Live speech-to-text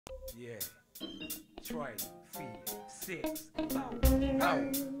Yeah. Trey, feed, 6, 4,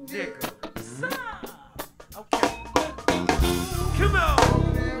 nigga. Okay. Come on.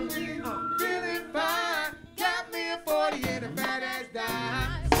 Feeling fine. Got me a 40 and a fat ass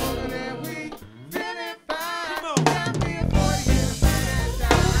dime. So that we feeling fine. Come on. Got me a 40 and a fat ass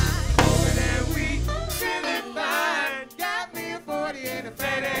dime. So that we feeling fine. Got me a 40 and a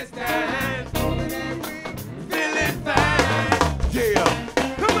fat ass dime. So that we feeling fine. Yeah.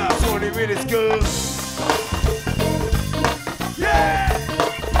 Come on. 20 minutes good. Yeah.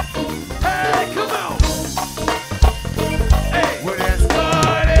 Hey, come on. Hey. Well, that's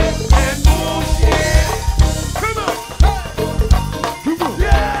party and bullshit. Come on. Come on.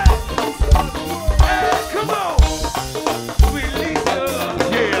 Yeah. Hey, come on. We leave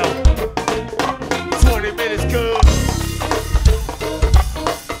Yeah. 20 minutes good.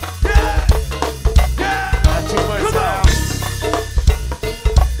 Yeah. Yeah. Not too much Come time.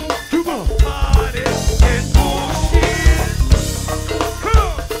 Come on. Party and bullshit. Come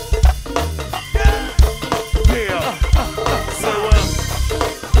on. Yeah. Yeah. So,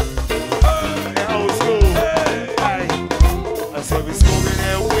 that old school. Hey. I said we smoking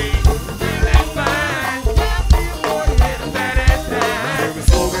that weed. Feeling fine. Got me a 40 and a fat ass dime. I said we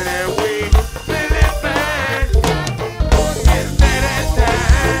smoking that weed. Feeling fine. Got me a 40 and a fat ass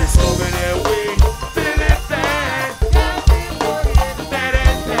dime. We smoking that weed. Feeling fine. Got me a 40 and a fat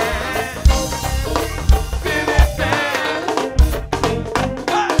ass dime. Feeling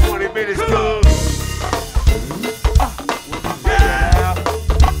fine. 20 minutes good. Yeah.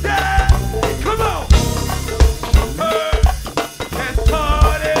 Yeah. Come on. And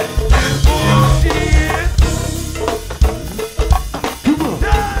party and bullshit. Come on.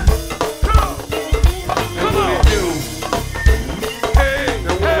 Yeah. Come on. Come on. Hey.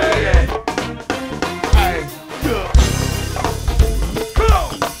 Now where we Hey. at? Hey, look. Come on.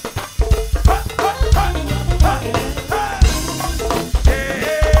 Ha, ha, ha, ha, ha.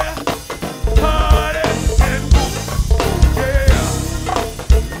 Yeah. Party and yeah.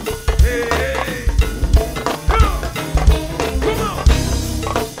 Hey. Come on. Come on.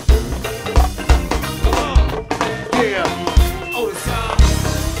 Come on. Yeah. Oh, the sound.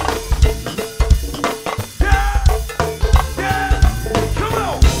 Yeah. Yeah. Come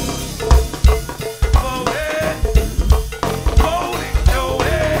on. Hold it. Hold it. Hold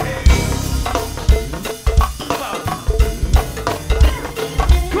it. Come on.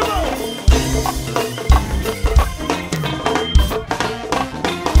 Come on.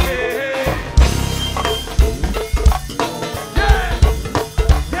 Yeah. Yeah.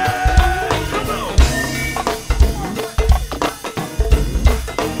 Yeah. Come on.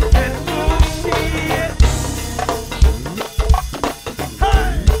 And bullshit.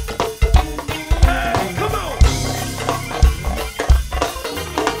 Hey. Hey. Come on.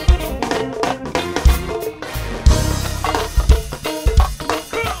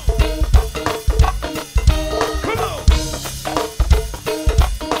 Come on.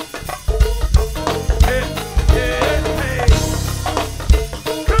 Yeah, yeah, hey.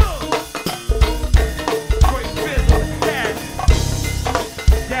 Come on. Great business, yeah.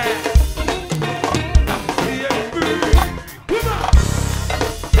 Yeah. JYB. Come on.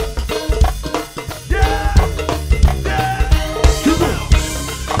 Yeah. Yeah. Come on.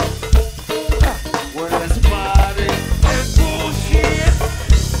 Well, that's party. And bullshit.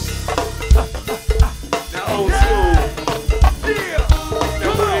 Now, old school. Yeah. Now,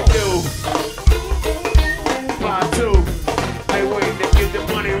 Come what on. it do? Part 2. Hey, wait, to get the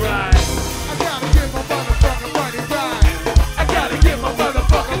money right. I gotta get my motherfucking money right. I gotta get my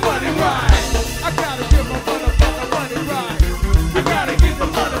motherfucking money right. I gotta get my motherfucking money right. I gotta get the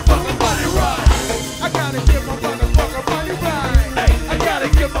motherfucking money right. I gotta get my motherfucking money right. Hey, I gotta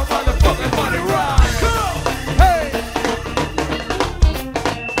get my motherfucking money right. Come on. Hey!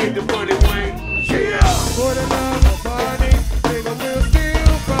 Get the money, Wayne. Yeah. For the love of money, nigga will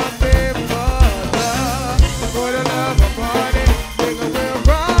steal from their mother. For the love of money, nigga will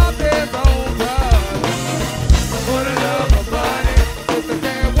rob their own brother. For the love of money, sister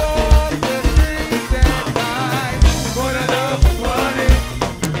can't walk the streets at night. For the love of money,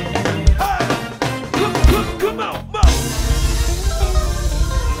 Hey. Come on, Mo.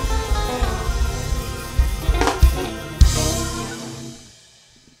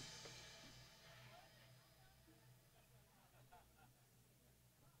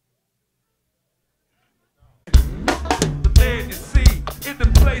 The man you see in the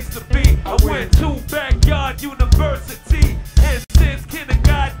place to be. I went to Backyard University, and since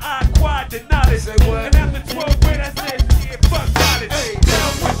kindergarten I acquired the knowledge. Say what? And after 12th grade I said, yeah, fuck college. Hey.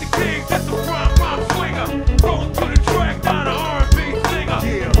 Down with the king, just a prime swinger. Rolling to the track, not an R&B singer.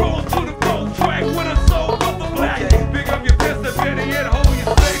 Yeah. Rolling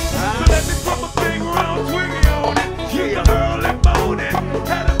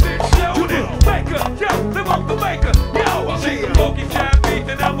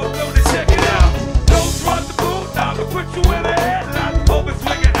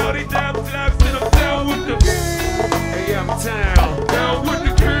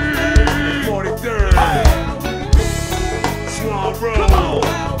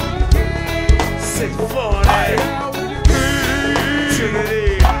 640. Check it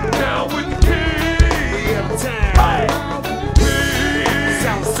in. Down with the king. Uptown.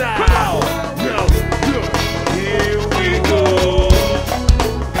 Southside. Come on. Yo, here we go.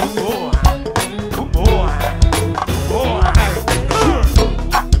 Come on. Come on. Boy.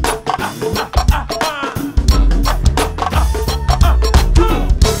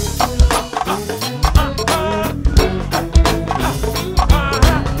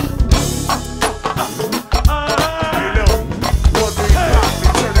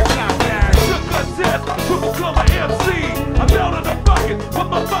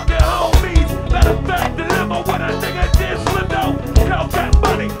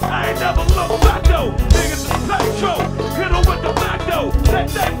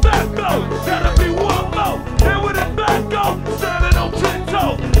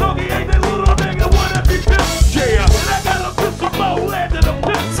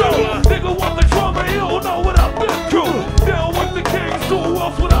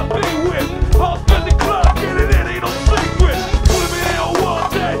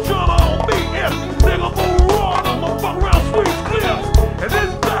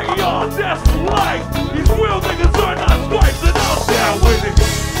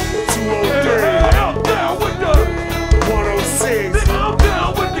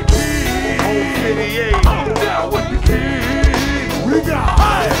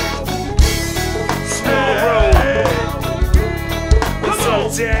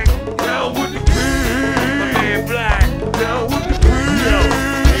 Jack, down with the king. My man Black, down with the king. Yo,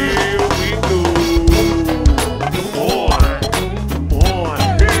 here we go. Come on,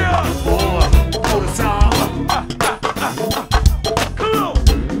 yeah, come on. Hold the top. Come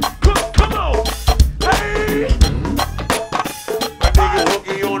on, hey. My nigga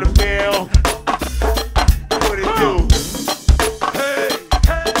Hooky on the bell. What it do? Hey,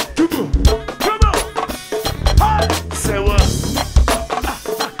 come on. Say what?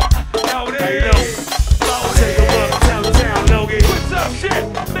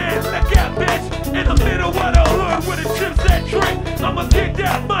 I'ma get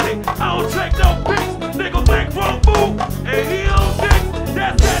that money, I don't take no pics. Nigga make wrong move, and he on dicks.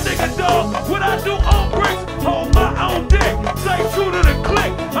 That's that nigga dog, what I do on bricks. Hold my own dick, stay true to the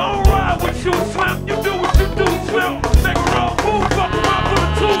click. I don't ride with you, Slim, you do what you do, Slim. Make a wrong move, fuck around for the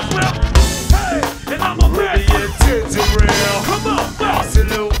two, Slim. Hey, and I'm a man. Your tits are real. Come on, boss.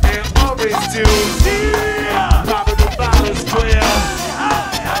 Absolute and orange juice. Yeah. Popping the bottles 12.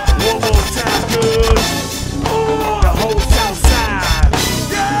 One more time, good. The whole south side.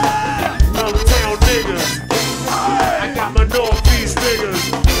 Uptown niggas. I got my northeast niggas.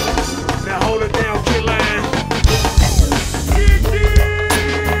 Now hold it down, kid line.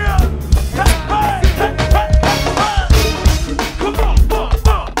 Come on,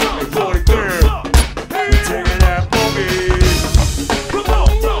 43rd. Taking that buggy. come on,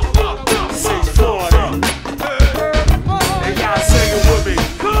 640. They gotta sing it with me.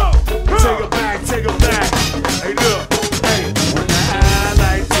 Take it back, take it back. Hey, look. Hey, when I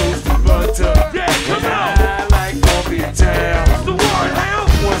like toasted butter. Yeah, come When on. I like coffee town. The word, hell.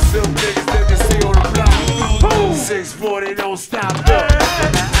 What's them niggas that they see on the block? Who? 640, don't stop up.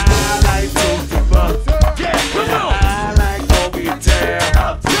 When I like toasted butter. Yeah, come on. I like coffee town.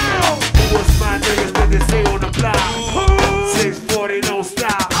 Uptown. What's my niggas that they see on the block? Who? 640, don't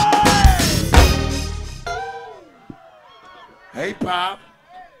stop. Hey, Pop.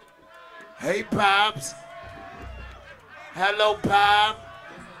 Hey, Pops. Hello, Pop.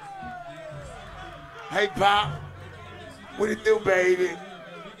 Hey, Pop. What it do, baby?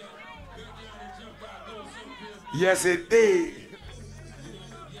 Yes, indeed.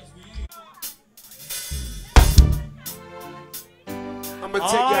 I'm gonna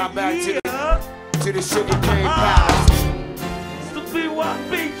take y'all back to the Sugar Cane Palace. It's the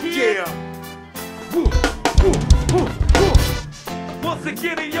BYB kid. Yeah. Once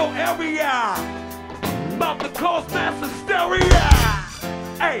again in your area, about to cause mass hysteria.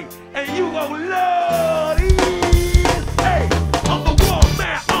 Hey, and you gon' love these. Hey, I'm the one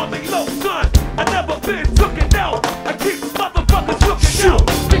man army, low son. I never been looking out. I keep motherfuckers looking out.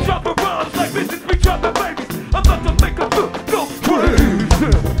 Be dropping rhymes like bitches, be dropping babies. I'm about to make a go crazy.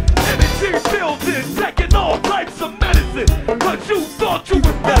 Energy building, taking all types of medicine. Cause you thought you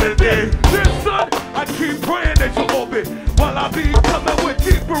was better than this, son. I keep praying that you orbit while I be coming with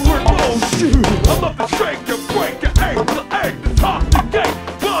deeper emotion. I'm up to shake and break your ankle, the talk the gate.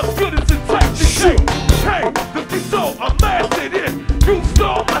 God's goodness and take the shake. Hey, the so I'm mastered in. You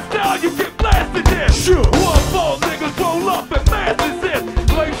stole my style, you get blasted in. One ball niggas roll up and masses in.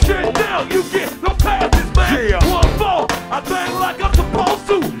 Lay shit down, you get no passes, man. One ball, I bang like I'm supposed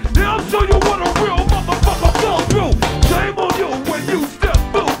to. Now I'll show you what a real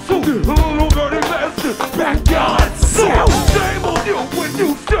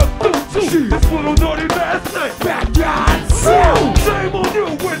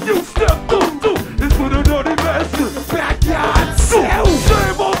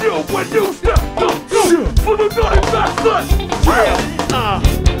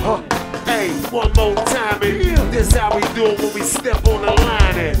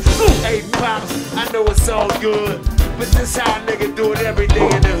know it's all good, but this how a nigga do it every day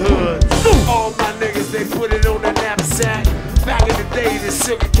in the hood. All my niggas, they put it on the knapsack. Back in the day, the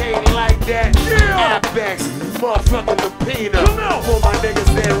sugar cane like that. Ibex, motherfucking Lapina. For my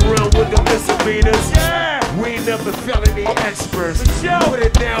niggas that run with the misdemeanors. We ain't never felony experts. Put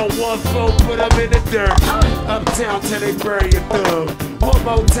it down 1-4, put them in the dirt. Uptown till they bury your thug. One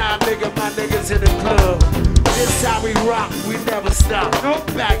more time, nigga, my niggas in the club. This how we rock, we never stop.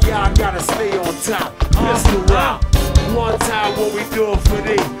 Backyard gotta stay on top. Mr. Rock, one time what we do it for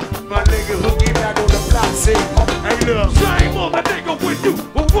thee. My nigga Hooky back on the block, see. Hey look, Shame on the nigga with you.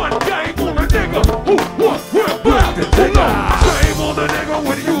 One game on the nigga. We're back to nigga. Shame on the nigga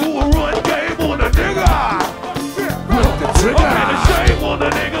with you. One game on the nigga. with the trigger. Okay, shame on the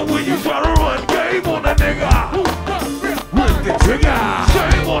nigga when you try to run game on the nigga. With the trigger.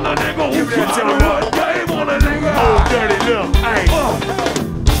 Shame on the nigga who try to run game on the nigga. Oh, dirty look, hey.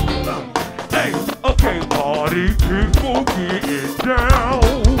 Hey, okay, party people getting down.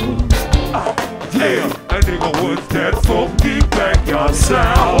 Hey, that nigga was that funky backyard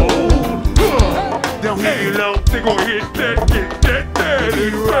sound. Don't hit you low. They gon' hit that daddy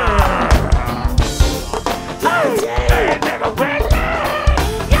round. Hey, nigga, red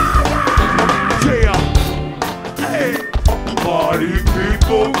Yeah. Hey, party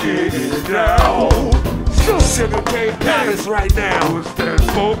people getting down. Sugar Cane Palace right now. What's that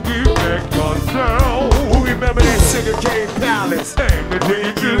funky backyard sound? Who remember that Sugar Cane Palace? Hey, the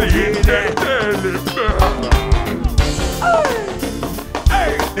nigga just hit that daddy round.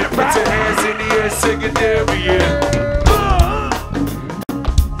 Hey, Put your hands in the air, sing it every year.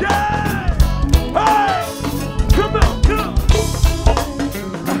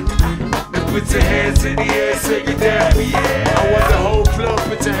 Put your hands in the air, sing it down. I want the whole club,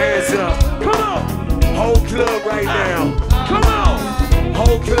 put your hands up. Come on, Whole club right now. come on.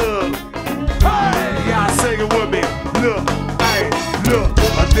 Whole club. Y'all sing it with me. Look, hey, look.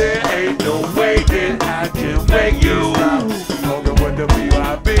 There ain't no way that I can make you stop. Talking with the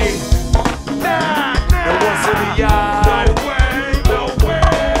BYB. And what's in the yard? No way.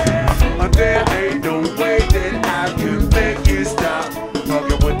 There ain't no way that I can make you stop.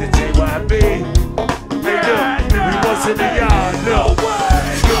 Talking with the JYB. Hey, look, we what's in the yard? Look,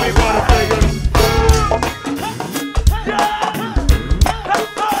 give me Buttafingaz.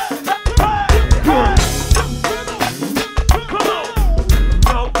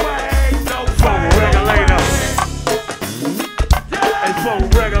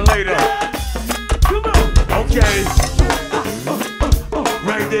 Okay.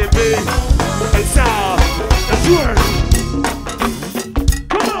 Right there, baby. It's all. That's work.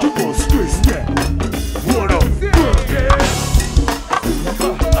 Come on, switch that. One up.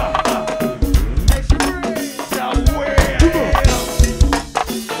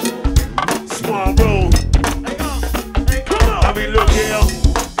 Small roll. I mean, look here.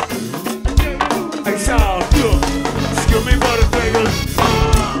 It's all good. Excuse me, Buttafingaz.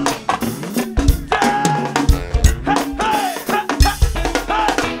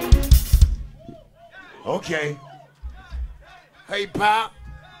 Okay. Hey, Pop.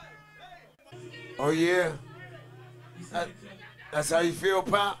 Oh, yeah. That's how you feel,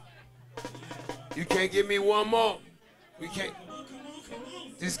 Pop? You can't give me one more? We can't.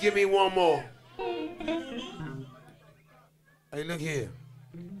 Just give me one more. Hey, look here.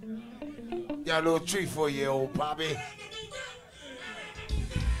 Got a little treat for you, old Poppy.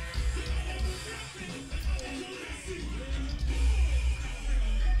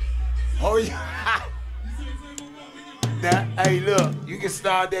 Oh, yeah. Now, hey, look, you can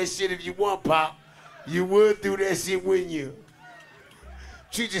start that shit if you want, Pop. You would do that shit, wouldn't you?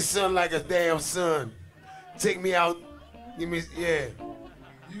 Treat your son like a damn son. Take me out. Give me, yeah.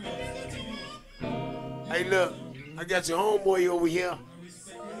 Hey, look, I got your homeboy over here.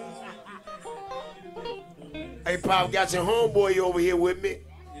 Hey, Pop, got your homeboy over here with me.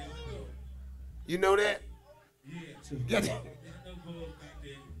 You know that? Yeah.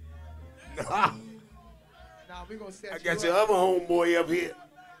 Nah, we gonna set I got your other homeboy up here.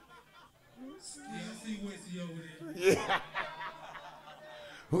 Yeah, I see Weensey over there. Yeah.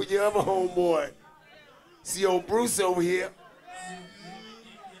 Who your other homeboy? See old Bruce over here. Yeah, I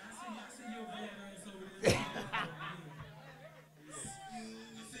see your bad ass over there. I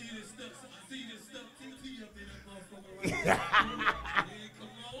see you stuck TP up in that motherfucker right there.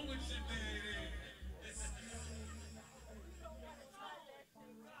 Come on with your bad ass.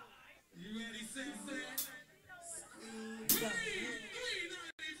 You ready, Sensei?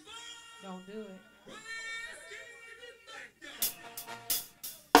 Don't do it.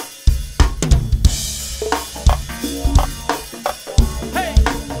 Hey,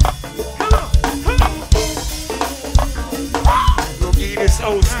 come on, come on.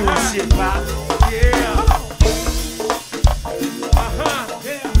 That's old school shit, Pop. Yeah.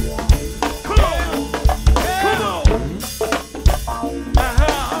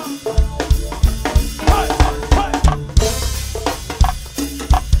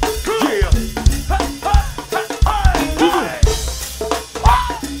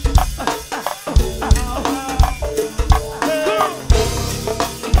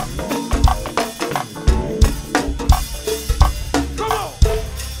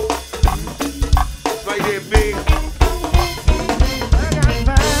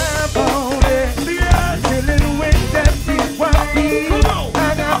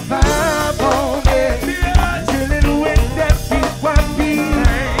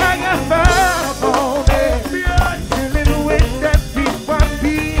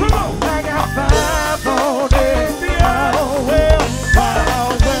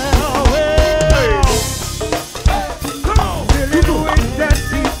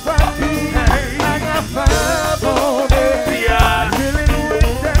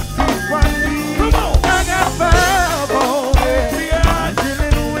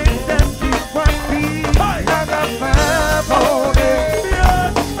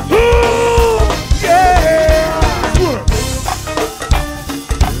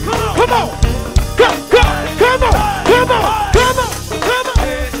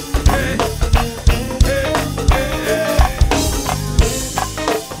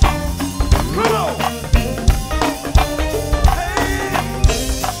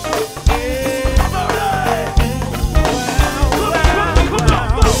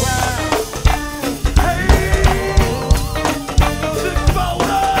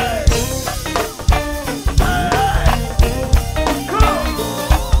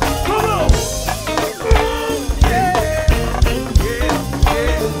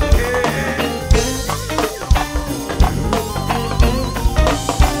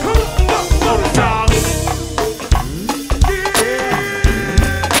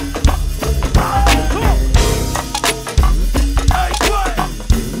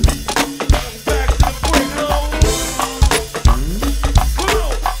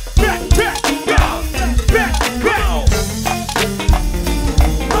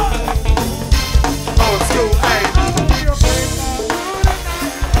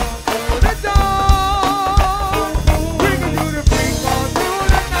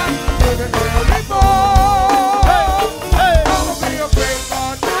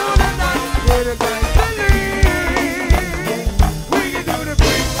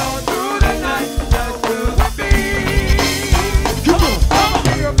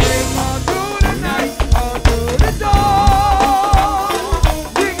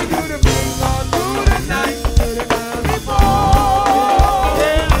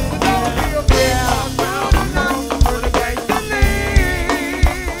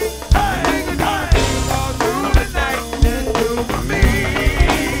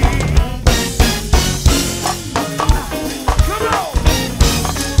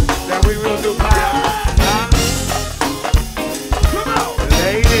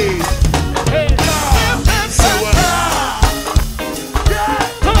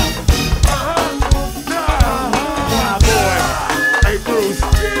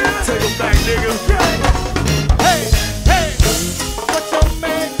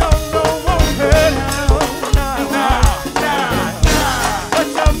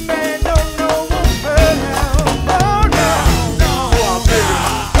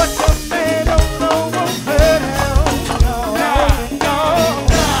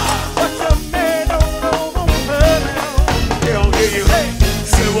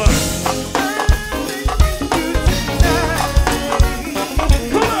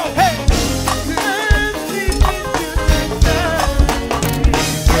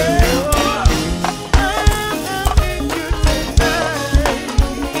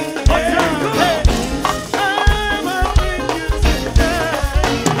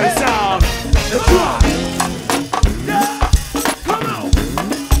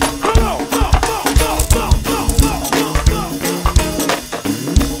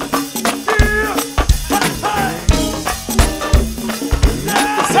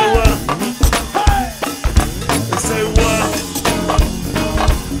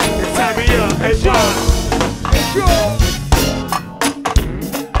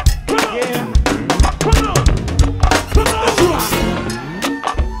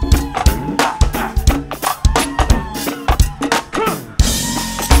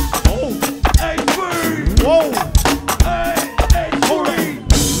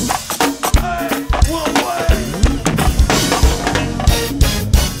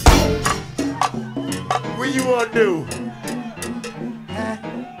 What you want to do?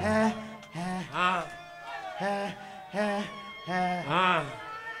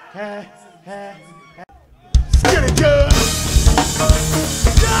 Skillet, good.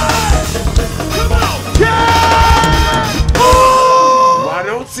 Come on! Yeah! Ooh! Why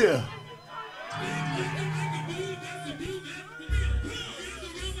don't you?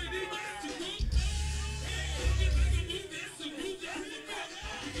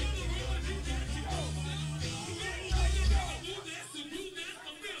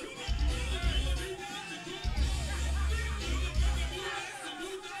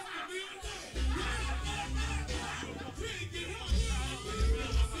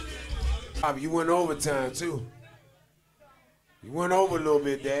 Pop, you went overtime too. You went over a little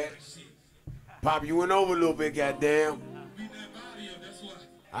bit, Dad. Pop, you went over a little bit, goddamn.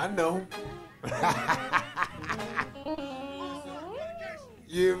 I know.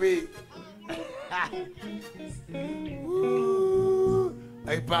 You and me. Woo.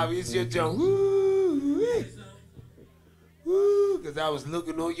 Hey, Pop, it's your jump. Woo. Woo. Because I was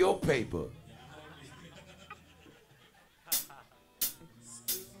looking on your paper.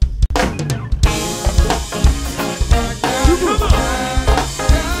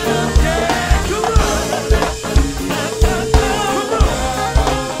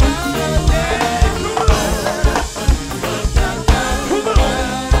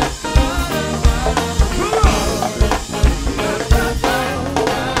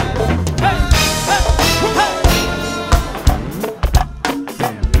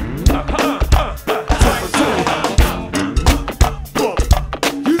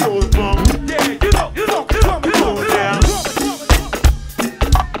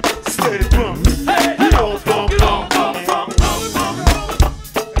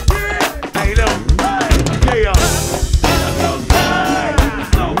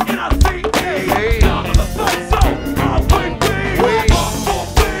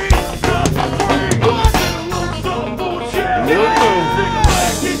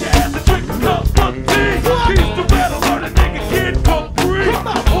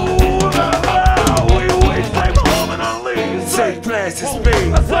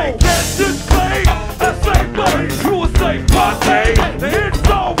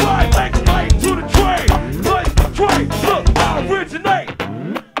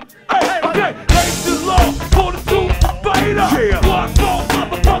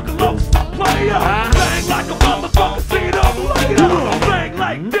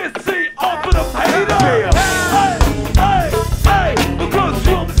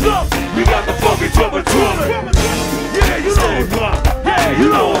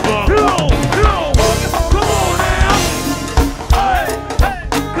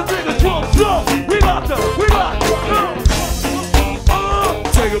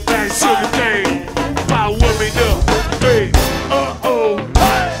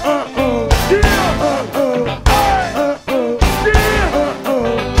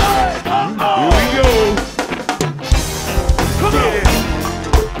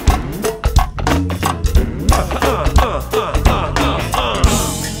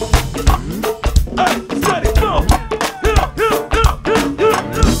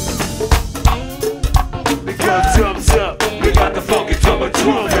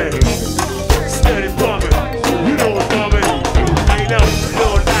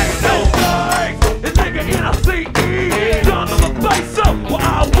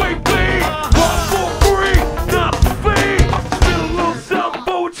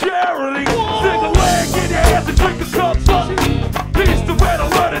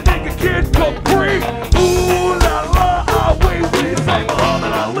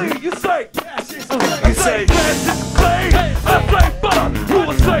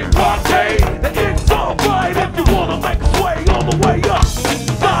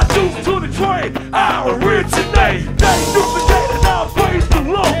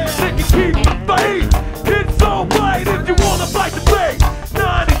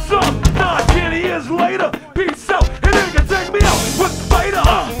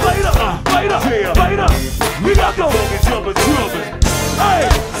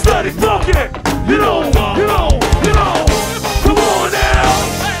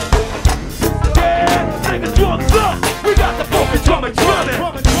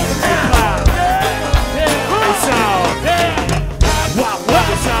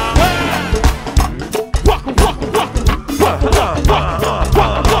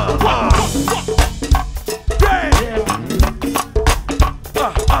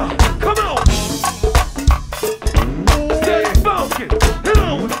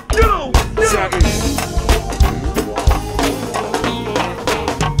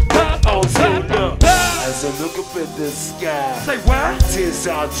 Tears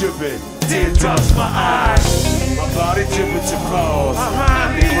are dripping, tears touch my eyes. My body temperature falls.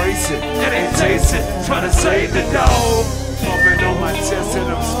 Racing and ain't tasting, trying to save the dog. Pumping on my chest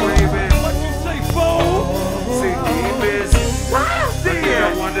and I'm screaming. What you say, fool? See demons.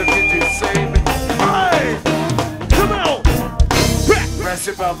 I wonder if you save me. Hey, come on. Rest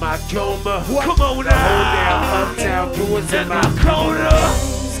about my coma. Come on now. Hold down uptown, doers in my corner.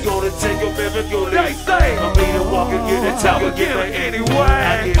 It's gonna take a minute, go They say I'm gonna walk and get it, talk talk again again. anyway.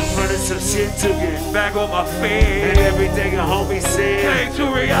 I get running some shit to get Back on my and feet. everything a homie said. Came to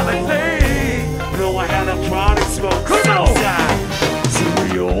reality. Blowing how the chronic smoke. Come on.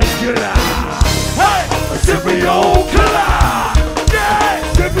 Serial killer. Hey, a serial killer. Yeah,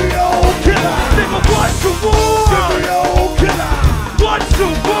 Serial killer. nigga, what you want? Serial killer. What you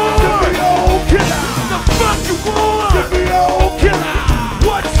want? Serial killer. The fuck you want? Serial killer.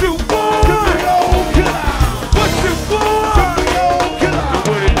 What you want? Serial killer. What you want? Serial killer.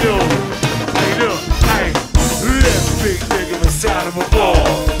 What it do? Hey, look, hey, left big nigga beside of a ball.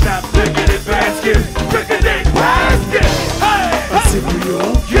 Not bigger than basket, bigger than basket. Hey, A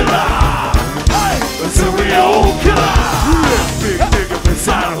serial killer. hey, A serial killer. Left big nigga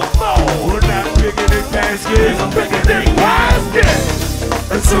beside of a ball. We're not bigger than basket, bigger than basket.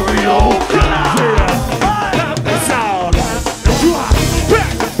 a serial killer. Yeah, that's all.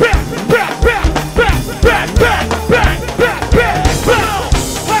 Back, back, back, back, back, back, back, back, back, back, come on.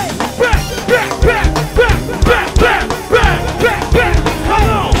 Hey, back, back, back, back, back, back, back, back, back, come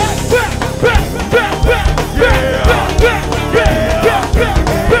on. Back, back, back, back, back, back, back, back, back,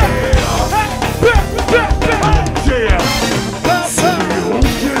 back, back, back, back, back. Yeah, serial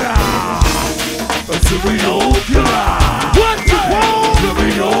killer. A serial killer. What you want?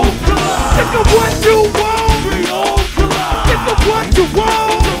 Serial killer. Nigga, what you want? Serial killer. Nigga, what you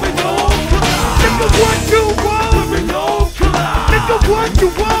want? Serial killer. Nigga, what you want? Serial killer. Nigga, what you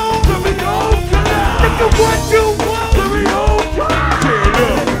want? Serial killer. Nigga, what you want? Serial killer. Yeah,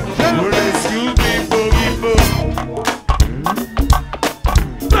 look. Well, excuse me, Buggy Boo.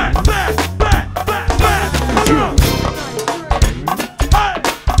 Back, back, back, back, back. Come on.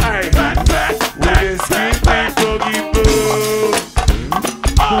 Hey, Back, back, well, back, excuse back, me, Buggy Boo.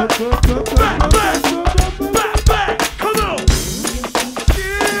 back, back, back, back. Come on.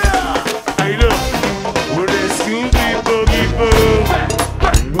 Yeah. Hey, look. Well, excuse me, Buggy Boo.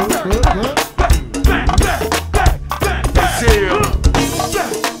 Back, back, back, back, back. Chill.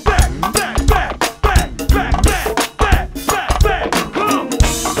 Back, back, back, back, back, back, back, back, back. Come on.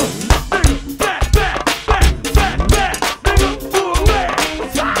 Back, back, back, back, back. Nigga, pull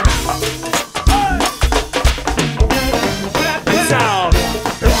back. That's all.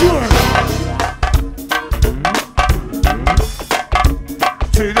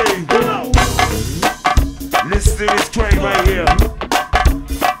 Today, listen to this train right here.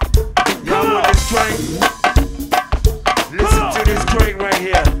 Y'all want this train? Listen to this train right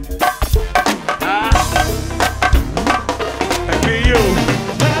here. And me, you.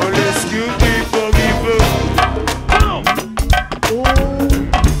 Well, excuse me, Buggy Boo.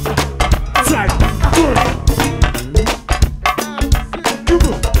 Tight. Good. Come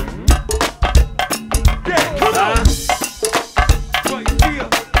on. Yeah, come on. Right here.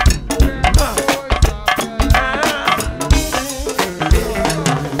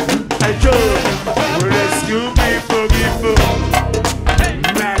 Hey, good. Well, excuse me, Buggy Boo.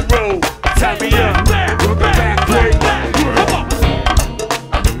 Mac Road, tie me up. We'll be back quick. Come on.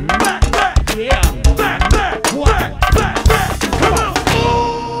 Back, back. Yeah. Back, back, back, back, back. Come on.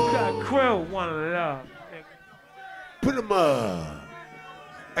 Got Krill one of them. Put them up.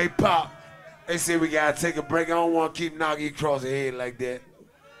 Hey, Pop. They say we gotta take a break. I don't want to keep knocking you across the head like that.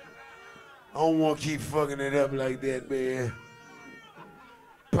 I don't want to keep fucking it up like that, man.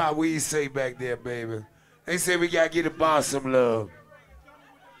 Pop, what you say back there, baby? They say we gotta get the boss some love.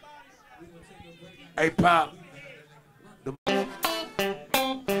 Hey, Pop.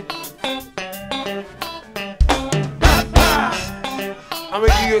 I'm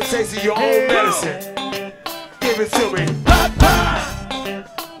gonna give you a taste of your own medicine. Give it to me.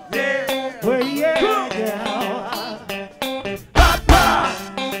 Yeah. Well, yeah. Papa.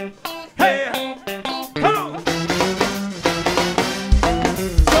 Hey. Come on.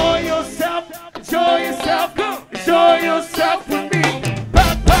 Enjoy yourself. Enjoy yourself. Enjoy yourself with me.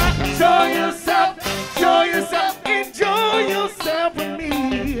 Papa. Enjoy yourself. Enjoy yourself. Enjoy yourself with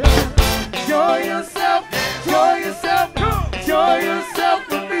me. Enjoy yourself. Enjoy yourself. Enjoy yourself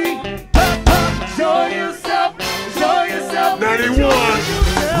with me. Papa. Enjoy yourself. Enjoy yourself. 91.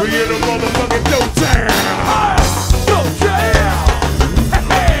 We in the motherfucking dope town. Dope town.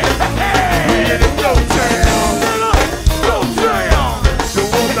 We in the dope town. Dope town. The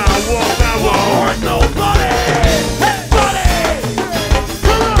 191. Nobody.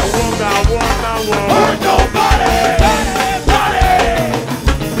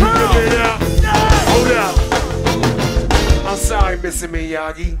 Mr.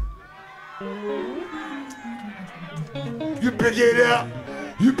 Miyagi. You pick it up,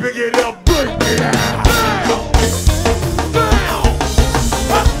 break it out.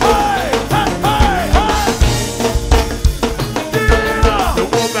 The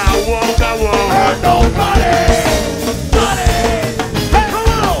one by one. Hurt nobody.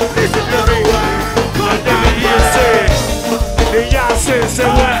 Listen to the word. Then y'all say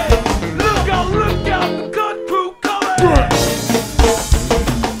what? Look out, the gun crew coming.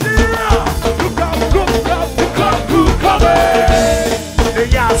 Look out, the gun crew coming. Then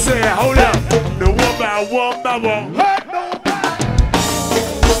y'all say, hold up. The one by one. Hurt nobody.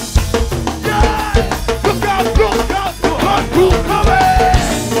 Yeah. Look out, the gun crew coming.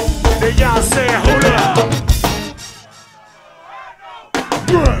 Then y'all say, hold up.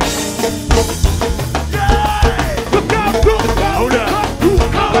 Hold up.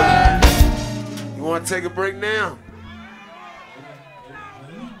 You want to take a break now?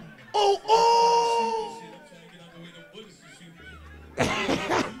 Oh.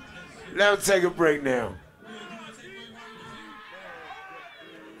 Let him take a break now.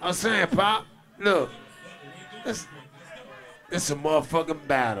 I'm saying, Pop, look, it's a motherfucking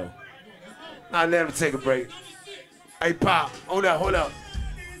battle. Now let him take a break. Hey, Pop, hold up.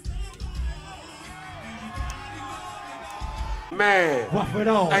 Man. Rough it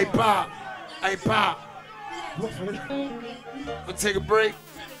on. Hey, Pop. Rough it on. We'll take a break.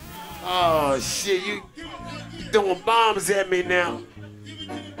 Oh, shit, you throwing bombs at me now.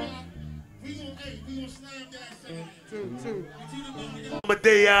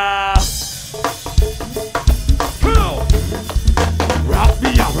 Medea. Rock me.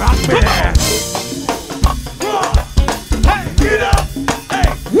 Hey, get up. Hey,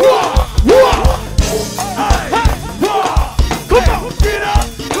 whoa. Hey, come on, get up.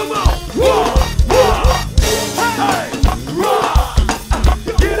 Come on, whoa. Hey,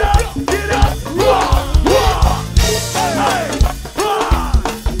 get up, whoa. Hey,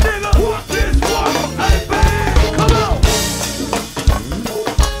 nigga, what this one? Hey, baby, come on.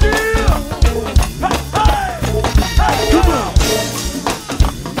 Yeah. Hey, come on.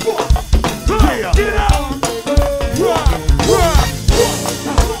 Get up.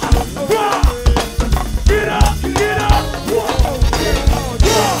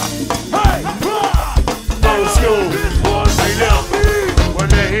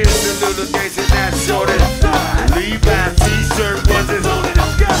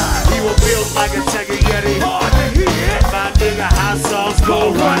 Like a checker yeti. My nigga hot sauce go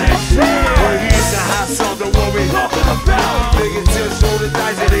running. Well, here's the hot sauce, the one we talking about. Nigga just roll the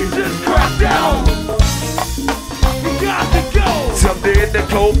dice and he just cracked out. You got to go. Jumped in the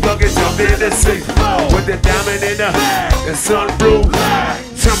cold bucket, jumped in the six. With the diamond in the sun blue.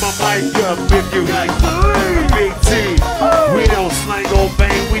 Turn my mic up if you Big T. We don't slang or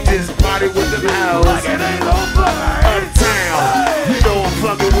bang, we just party with them hoes. Like it ain't over. Uptown, you know I'm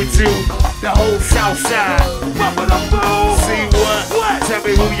fucking with you. The whole south side. See what? Tell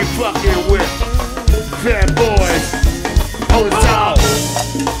me who you fucking with. Fat boys. On the top.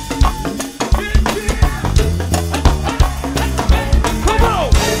 Come on.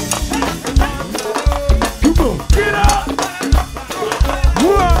 Get up.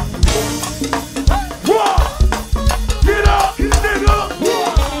 Get up, nigga.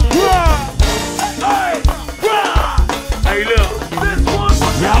 Hey, look. This one.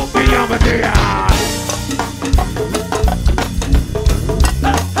 Y'all be on my day.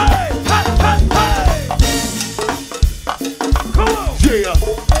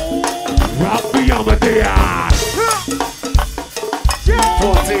 Rock me on my day.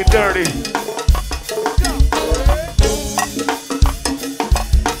 1430.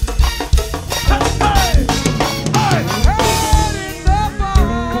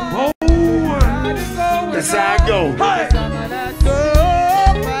 That's how I go.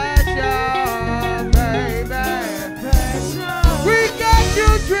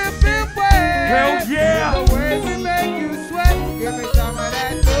 Hell yeah! The way we make you sweat, give me some of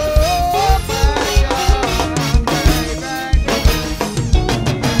that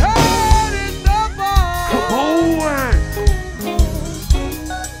Come on.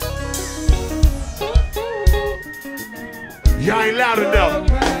 Y'all ain't loud enough.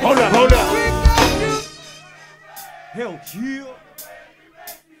 Hold up. Hell yeah!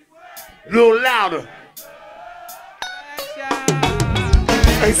 A little louder.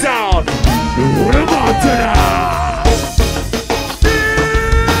 Hey, sound. What am I tonight?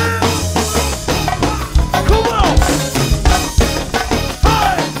 Come on!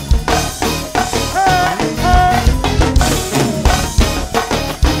 Hey!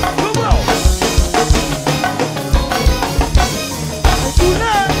 Come on!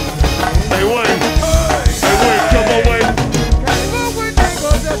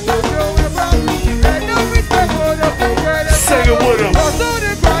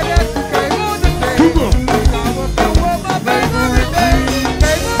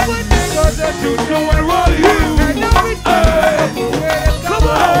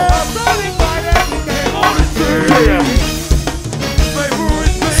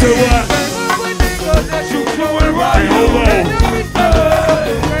 Say what? Shoot you and rock Hey, hold on.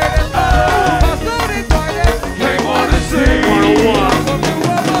 Came on the scene. 101.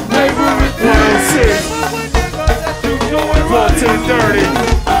 106. Shoot you and rock 1430.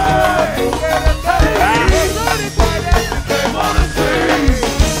 Came on the scene.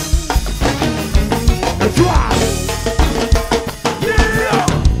 Drop. Yeah.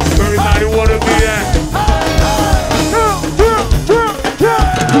 Everybody wanna be that.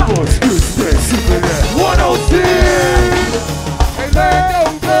 Come on, excuse me, super that. 106.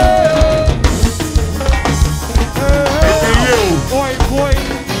 It's you.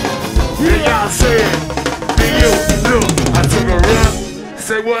 And y'all say it. Be you. Look, I took a run.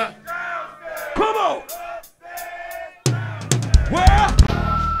 Say what? Come on. Where?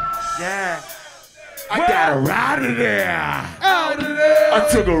 Yeah. I got her out of there. Out of there. I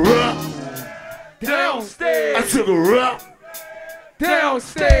took a run. Downstairs. I took a run.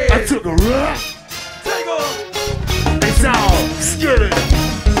 Downstairs. I took a run. Take a. It's all Skillet.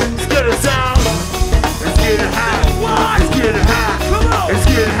 Skillet sound. It's getting high. It's getting high. Come on. It's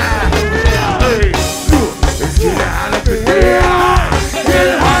getting high. Hey, look. It's getting hot up in here. Get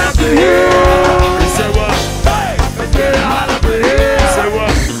hot up in here. Say what? Hey, let's get hot up in here. Say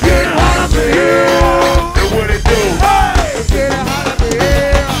what? Get hot up in here. And what it do? Hey, get hot up in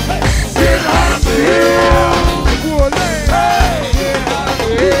here. Get hot up in here. Hey, get hot up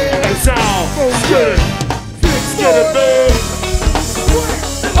in here. It's all Skillet. Skillet, babe.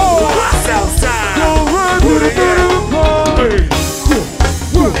 Oh, Southside. don't run to the Hey.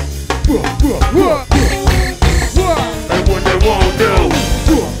 Hey, what they won't do?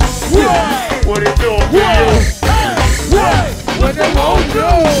 What it do? what they won't do.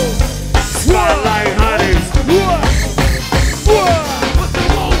 Spotlight honeys. What they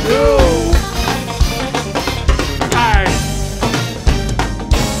won't do. Aye.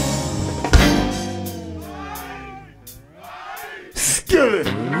 Skillet.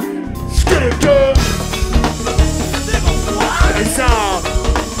 Skillet, girl. It's all.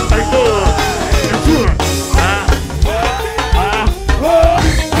 Hey, good. It's good.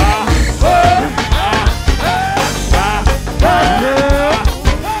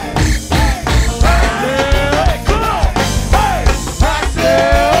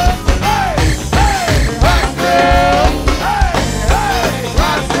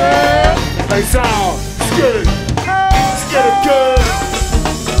 It's all. Skillet. Skillet, girl.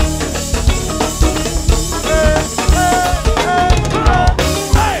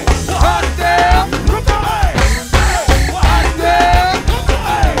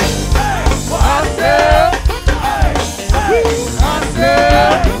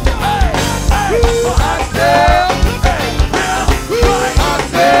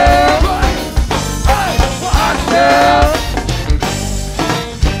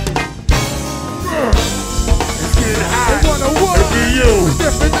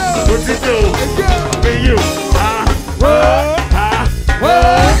 What you do? Be you.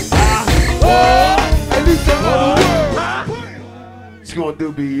 What you gonna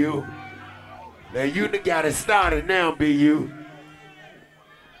do, be you? Now you done got it started now, be you.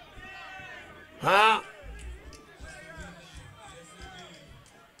 Huh?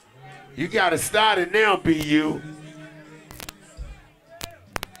 You got it started now, be you.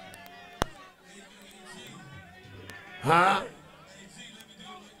 Huh?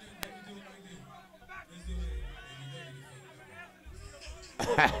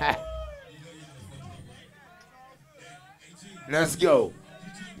 Let's go.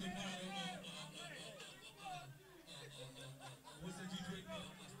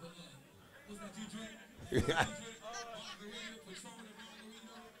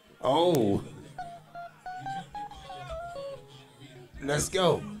 Oh. Let's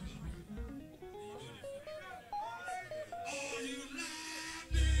go.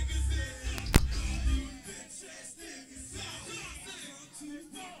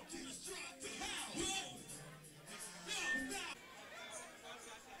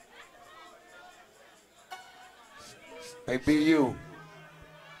 Hey, be you.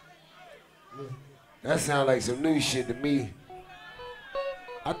 That sound like some new shit to me.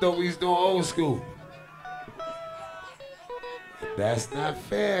 I thought we was doing old school. That's not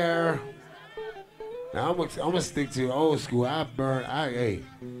fair. Now I'm gonna stick to old school. I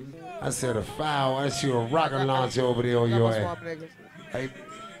set a fire. I shoot a rocket launcher over there on your ass. Hey,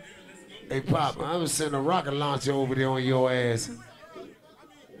 Pop, I'm gonna send a rocket launcher over there on your ass.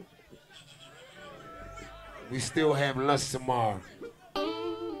 We still have lunch tomorrow.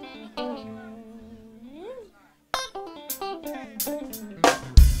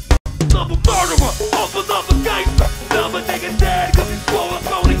 Another murderer, off another gangster. Another nigga dead cause he swore a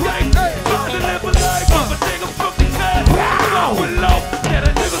phony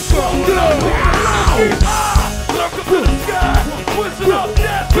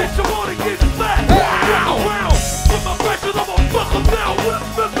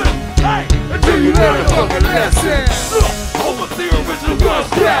That's it. Home of the original gun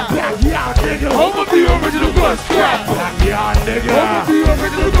scrap. Backyard nigga. Home of the original gun scrap. Backyard nigga. Home of the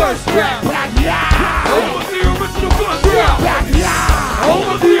original gun scrap. Backyard. Home of the original gun scrap. Backyard. Home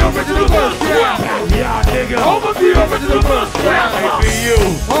of the original gun scrap. Backyard nigga. Home of the original gun scrap. Maybe you.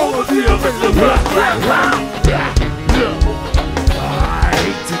 Home of the original gun scrap. I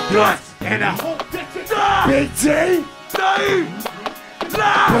hate the guts and I hope that you die. Big T.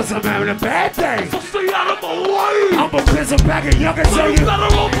 Cause I'm having a bad day. So stay out of my way. I'm a pencil back and y'all can tell you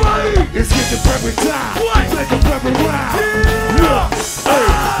gotta obey. It's get the perfect time. What? Take the perfect round. Yeah. Hey,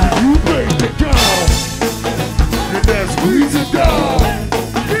 you make the call. And that's Weensey dog.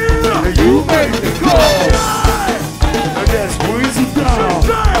 Yeah. And you make the call. And that's Weensey dog.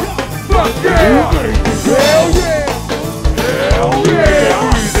 Fuck yeah. You make the call. Hell yeah. Hell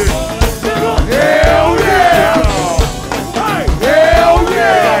yeah. Hell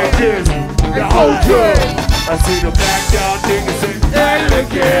yeah. The whole club. I see the back down niggas and at it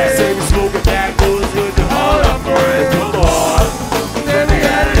again. Say we smoking backwoods with the heart up for it. Come on. Then we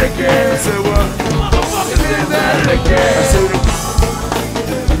at it again. I say what? Motherfuckers is at it again. I say the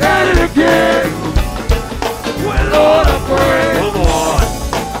at it again. With Lord up for it. Come on.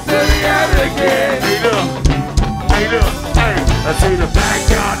 Then we at it again. Hey look. Hey look. Hey. I see the back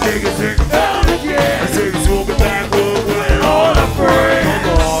down niggas and at it again. I say we smoking backwoods with Lord up for it.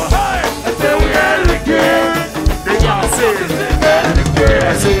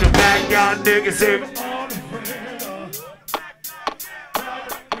 I see the backyard niggas say,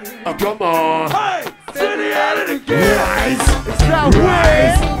 oh, come on. Hey, city at it again. Rise. It's not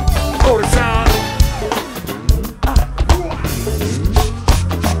rise. Oh, the sound.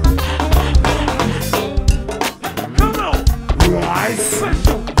 Come on. Rise.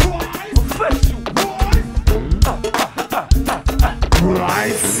 Official.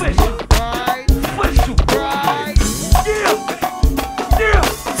 Rise. Official.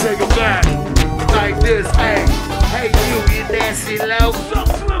 Take it back, like this, hey, hey you nasty low.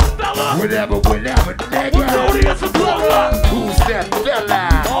 Whatever, nigga. Who's that fella?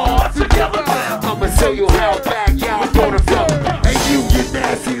 All together now. I'ma show you how back y'all gonna flow. Hey you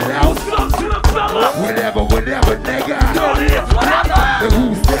nasty low. Whatever, nigga. And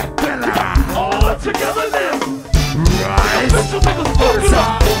who's that fella? All together now. Rise.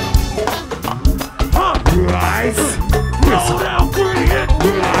 Rise. Slow down, bring it.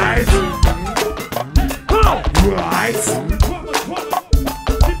 Rise. Rise.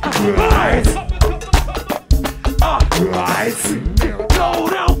 Rise. Rise. Slow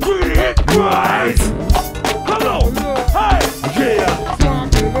down, bring it. Rise. Come on. Hey. Yeah.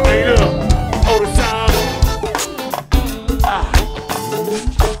 Hey, look. All the time.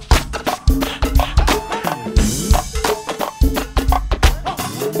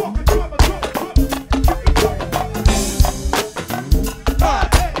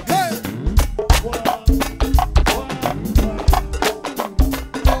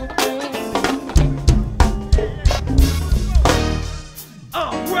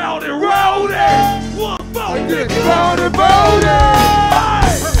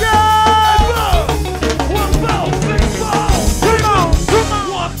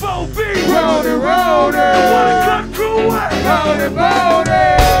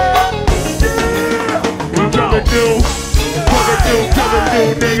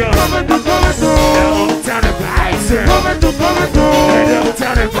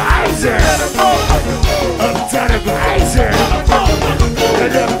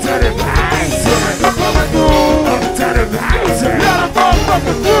 Uptown advisor.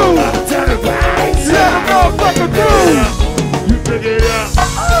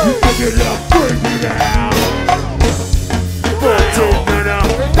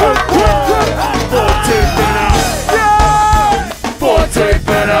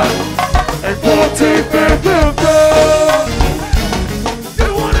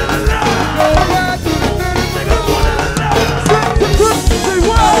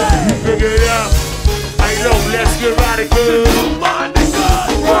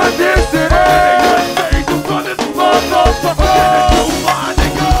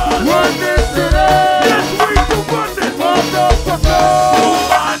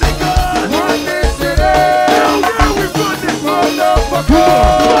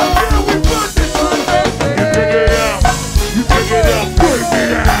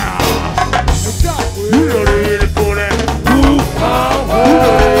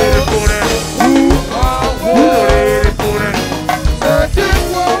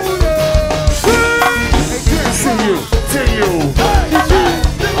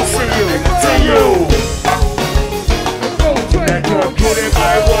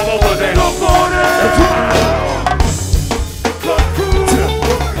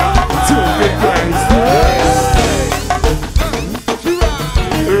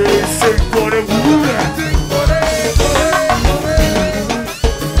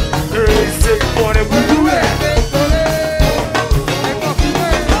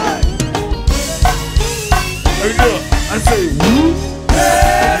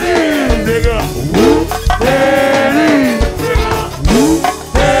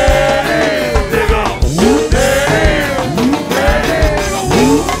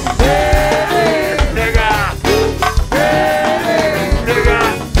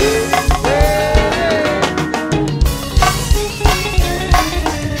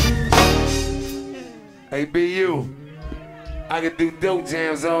 Hey, BU, I can do dope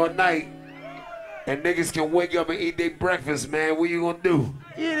jams all night, and niggas can wake up and eat their breakfast, man. What you gonna do?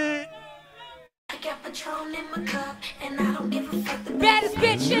 I got Patron in my cup, and I don't give a fuck. The baddest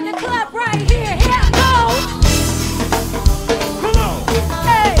bitch in the club right here. Here I go. Come on.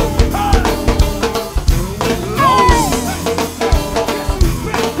 Hey.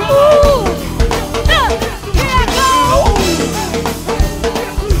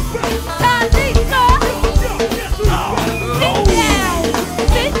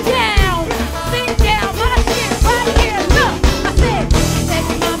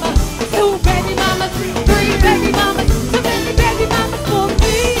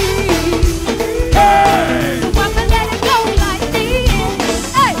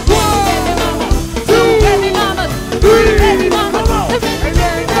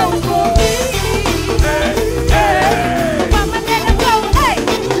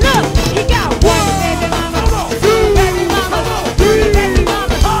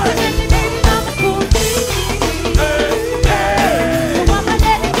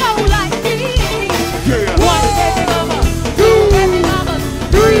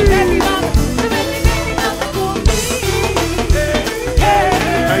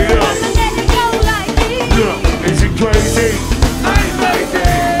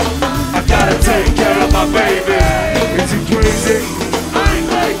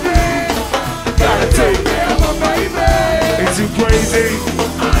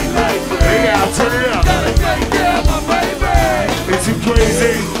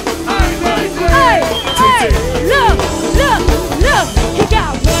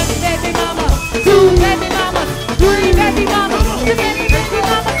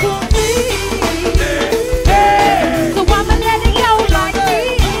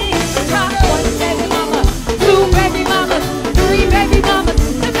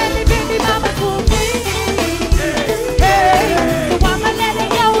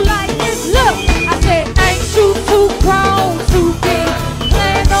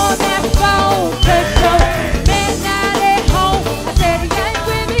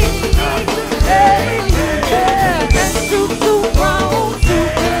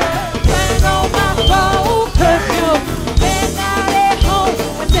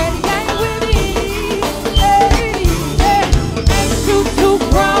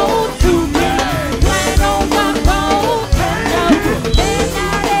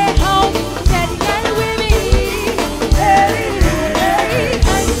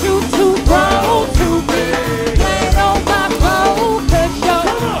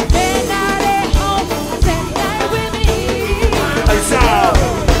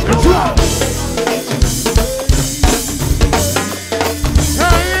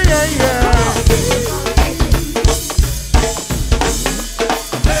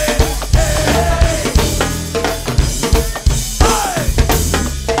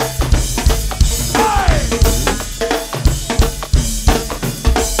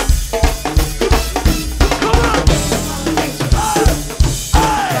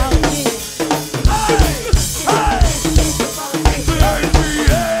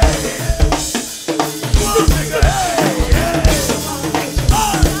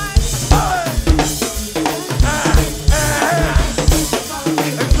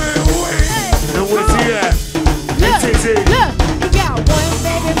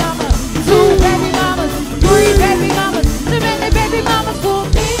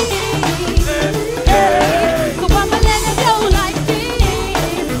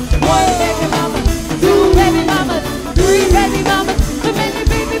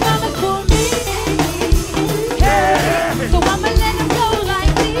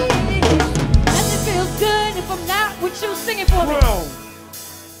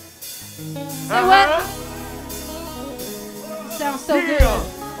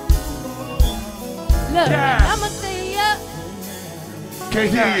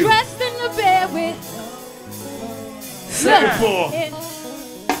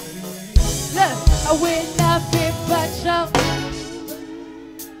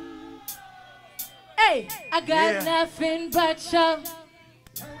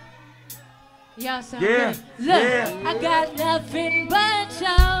 Y'all sound good. Look, I got nothing but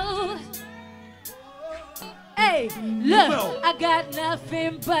you. Hey, look, I got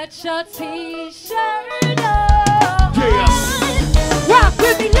nothing but your t-shirt on. Rock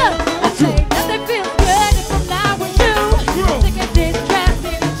with me, look. I say nothing feels good if I'm not with you. Sick of this dress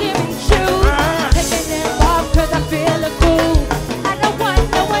and Jimmy shoes. Taking them off cause I feel a fool. I don't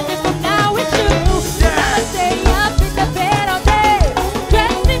want no one if I'm not with you. I'ma stay up in the bed all day.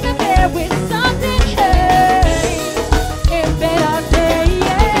 Dressed in the bed with something hey. In bed all day,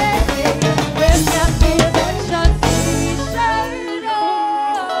 yeah. With nothing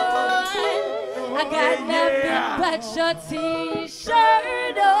your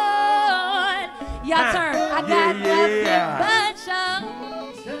t-shirt on. Y'all turn. I got nothing but your.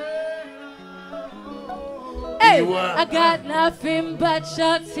 Hey, I got nothing but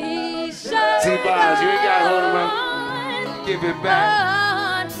your t-shirt. T-Boz, you ain't got to hold around. Give it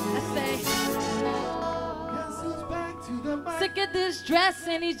back. Sick of this dress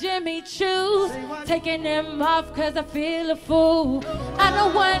and these Jimmy Choos. Taking them off cause I feel a fool. I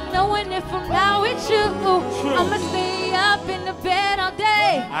don't want no one if I'm now with you. I'ma stay up in the bed all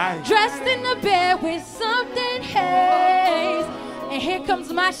day. Dressed in the bed with something haze. And here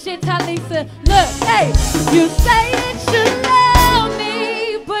comes my shit, Talisa. Look, hey, you say that you love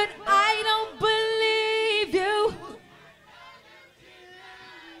me, but I don't believe you.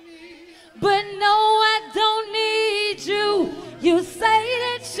 But no, I don't need you. You say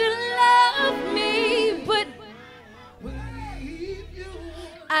that you love me, but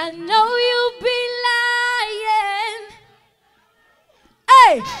I know you be lying.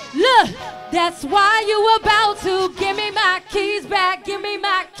 Hey, look, that's why you about to give me my keys back. Give me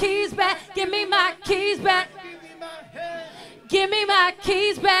my keys back. Give me my keys back. Give me my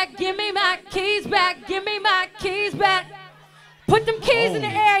keys back. Give me my keys back. Give me my keys back. Put them keys in the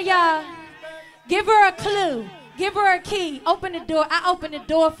air, y'all. Give her a clue. Give her a key. Open the door. I open the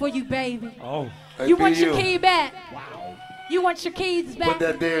door for you, baby. Oh. You want your key back? Wow. You want your keys back? Put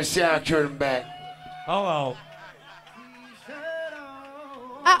that damn shower curtain back. Oh.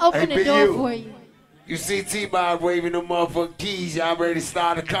 I open the door for you. You see T-Bob waving them motherfucking keys. Y'all ready to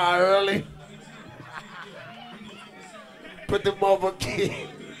start the car early? Put the motherfucking key.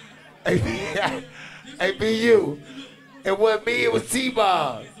 Hey, be you. It wasn't me, it was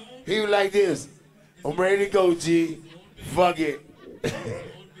T-Bob. He was like this. I'm ready to go, G. Fuck it.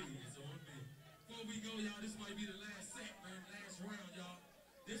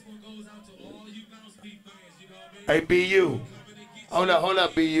 Hey, BU. Hold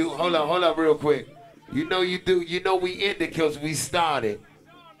up, BU. Hold up real quick. You know you do. You know we ended because we started.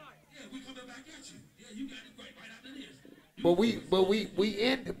 But we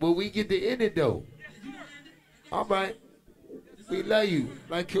ended. But we get to end it though. All right. We love you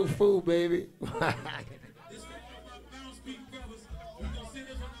like your food, baby.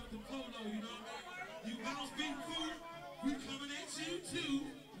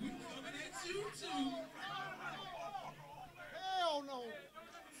 Hell no.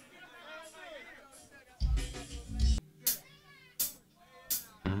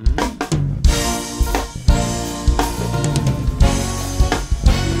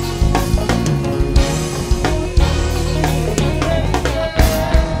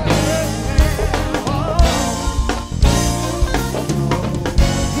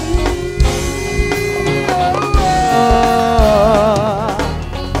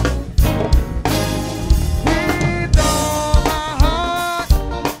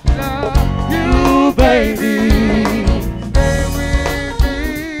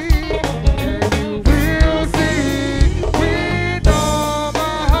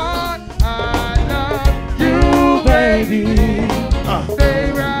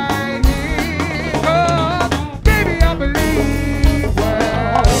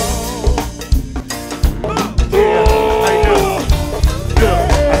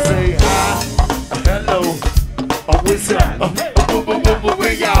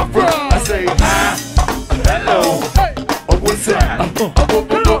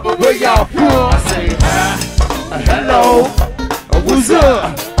 Where y'all from? I say hi, hello, what's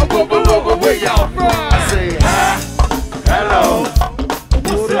up? Where y'all from? I say hi, hello,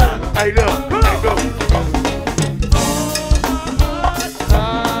 what's up? Hey, look, hey, go. I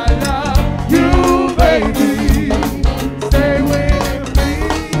love you, baby. Stay with me.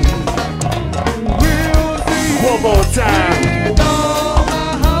 We'll see. One more time. With all my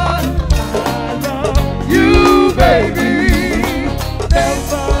heart, I love you, baby.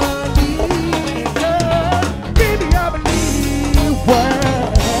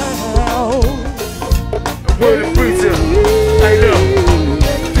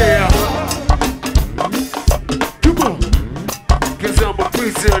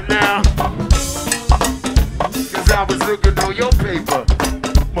 Now, cause I was looking on your paper,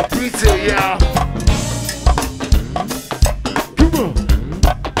 my pizza, y'all. Come on,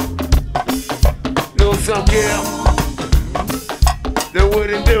 know something, yeah? Know what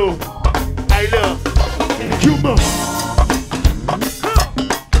it do? Hey, look, come on.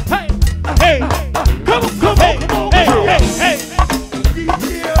 Hey, come on, hey.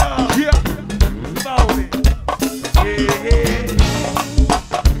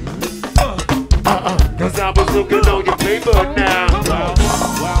 Cause I was looking on your paper now.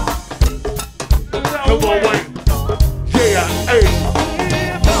 Come on, wait.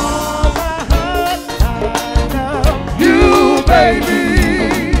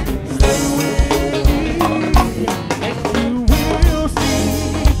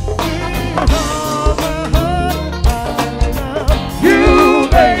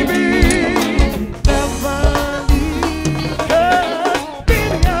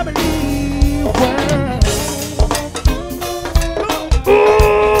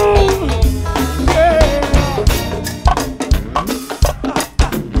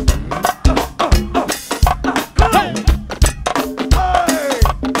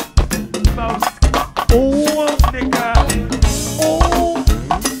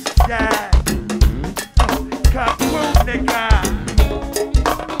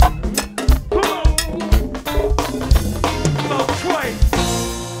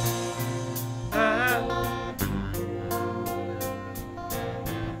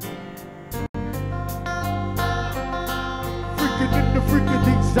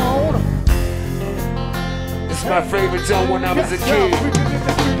 my favorite song when I was a kid.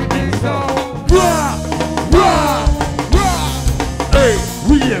 Hey,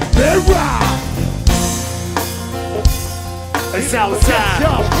 we in bed. It's outside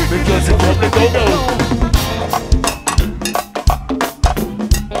because it's up to go-go.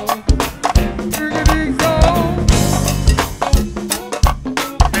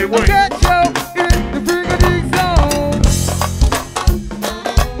 Hey, wait.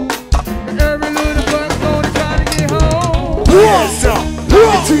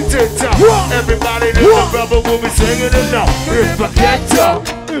 Everybody in the rubber will be singing it now. If I get up, I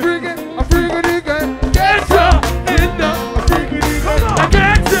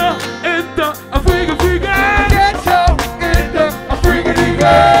get up in the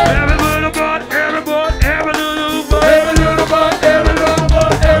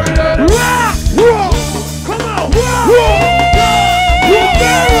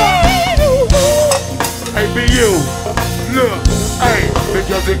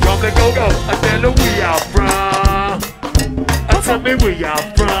because it come to go-go. I tell me we out front. I tell me we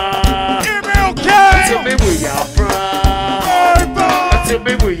out front. MLK. I tell me we out front. I tell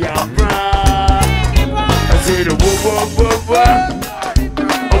me we out front. I say the woo-woo-woo-woo.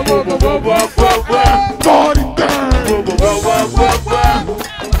 Oh, woo-woo-woo-woo-woo. Woo-woo-woo-woo-woo.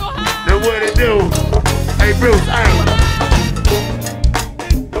 Then what it do? Hey, Bruce, hey.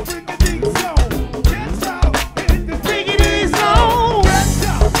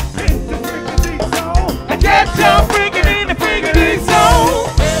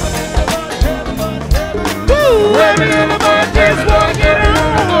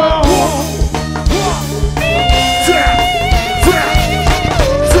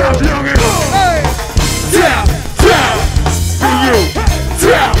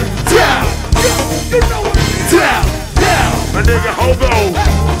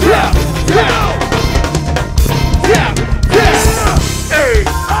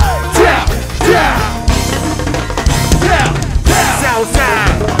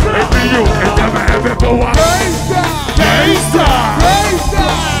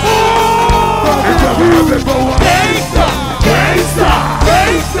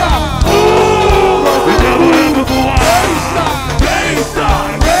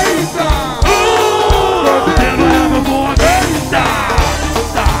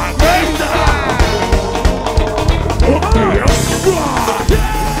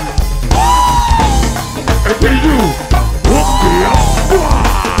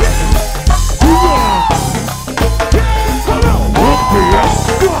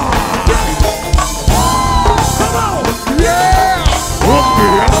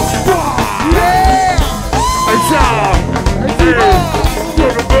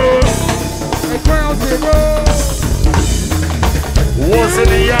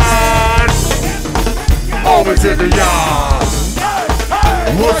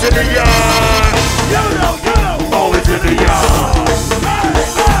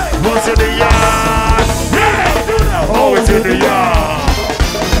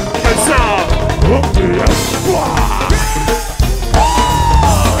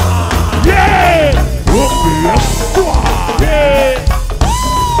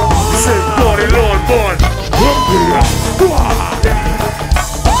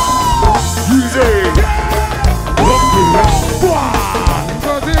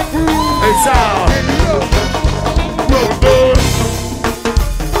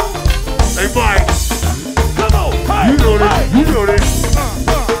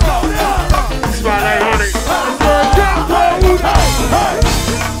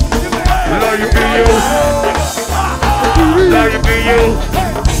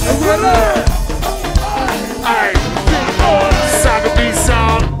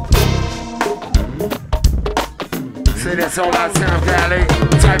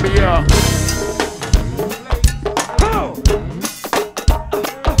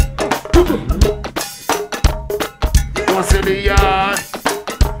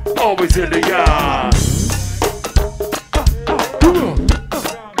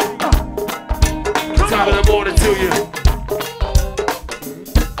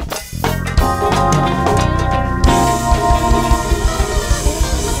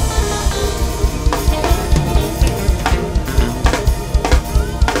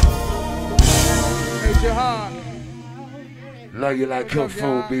 Love you like kung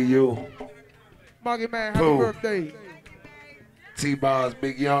fu, be you. Buggy man, happy birthday. T-Bars,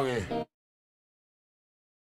 Big Youngin'.